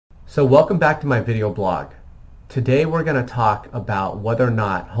So welcome back to my video blog. Today we're going to talk about whether or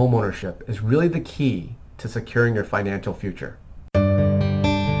not homeownership is really the key to securing your financial future.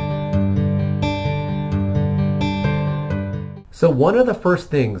 So one of the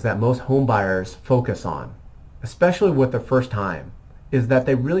first things that most home buyers focus on, especially with their first time, is that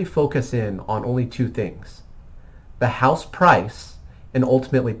they really focus in on only two things: the house price and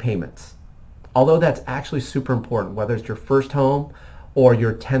ultimately payments. Although that's actually super important, whether it's your first home or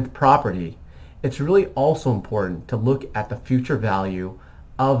your 10th property, it's really also important to look at the future value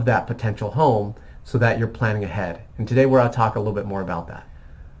of that potential home so that you're planning ahead. And today we're going to talk a little bit more about that.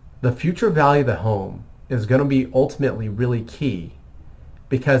 The future value of the home is going to be ultimately really key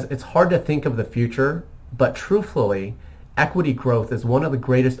because it's hard to think of the future, but truthfully, equity growth is one of the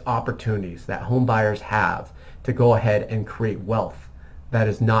greatest opportunities that home buyers have to go ahead and create wealth that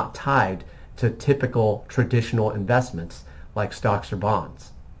is not tied to typical traditional investments like stocks or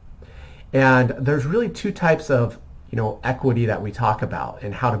bonds. And there's really two types of equity that we talk about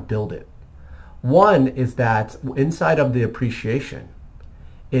and how to build it. One is that inside of the appreciation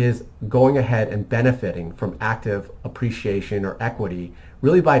is going ahead and benefiting from active appreciation or equity,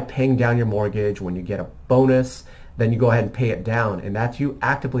 really by paying down your mortgage. When you get a bonus, then you go ahead and pay it down, and that's you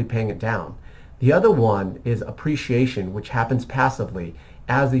actively paying it down. The other one is appreciation, which happens passively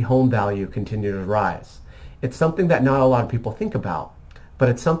as the home value continues to rise. It's something that not a lot of people think about, but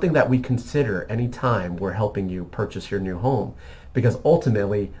it's something that we consider anytime we're helping you purchase your new home, because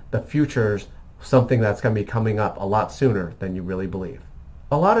ultimately the future's something that's going to be coming up a lot sooner than you really believe.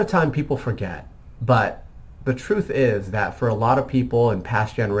 A lot of time people forget, but the truth is that for a lot of people in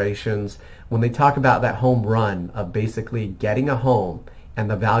past generations, when they talk about that home run of basically getting a home and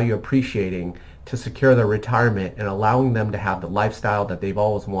the value appreciating to secure their retirement and allowing them to have the lifestyle that they've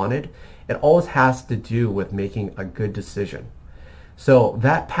always wanted, it always has to do with making a good decision. So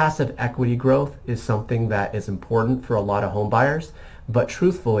that passive equity growth is something that is important for a lot of home buyers, but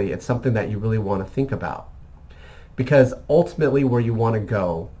truthfully, it's something that you really want to think about. Because ultimately where you want to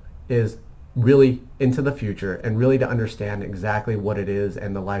go is really into the future and really to understand exactly what it is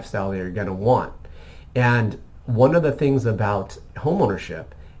and the lifestyle that you're going to want. And one of the things about homeownership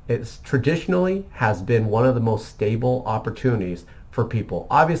is traditionally has been one of the most stable opportunities for people.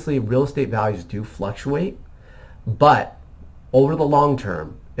 Obviously, real estate values do fluctuate, but over the long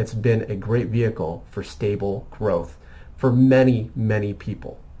term, it's been a great vehicle for stable growth for many, many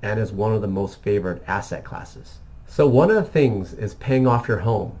people, and is one of the most favored asset classes. So one of the things is paying off your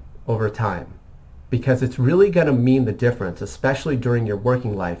home over time, because it's really going to mean the difference, especially during your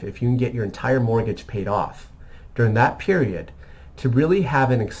working life, if you can get your entire mortgage paid off during that period, to really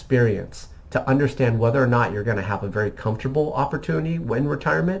have an experience to understand whether or not you're going to have a very comfortable opportunity when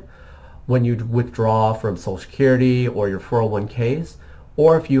retirement, when you withdraw from Social Security or your 401ks,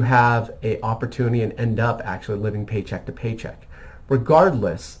 or if you have an opportunity and end up actually living paycheck to paycheck.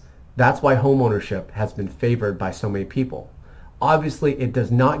 Regardless, that's why homeownership has been favored by so many people. Obviously, it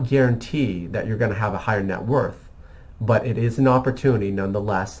does not guarantee that you're going to have a higher net worth, but it is an opportunity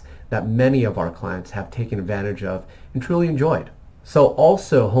nonetheless that many of our clients have taken advantage of and truly enjoyed. So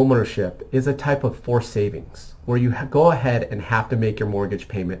also, homeownership is a type of forced savings where you go ahead and have to make your mortgage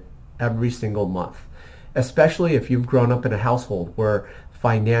payment every single month, especially if you've grown up in a household where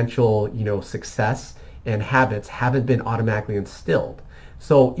financial success and habits haven't been automatically instilled.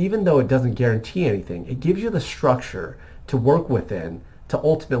 So even though it doesn't guarantee anything, it gives you the structure to work within to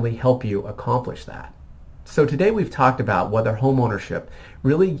ultimately help you accomplish that. So today we've talked about whether homeownership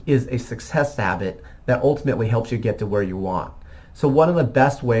really is a success habit that ultimately helps you get to where you want. So one of the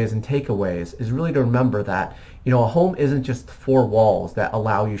best ways and takeaways is really to remember that a home isn't just four walls that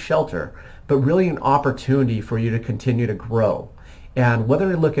allow you shelter, but really an opportunity for you to continue to grow. And whether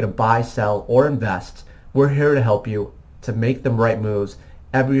you look at a buy, sell, or invest, we're here to help you to make the right moves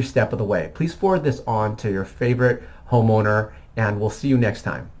every step of the way. Please forward this on to your favorite homeowner, and we'll see you next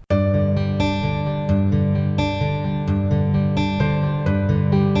time.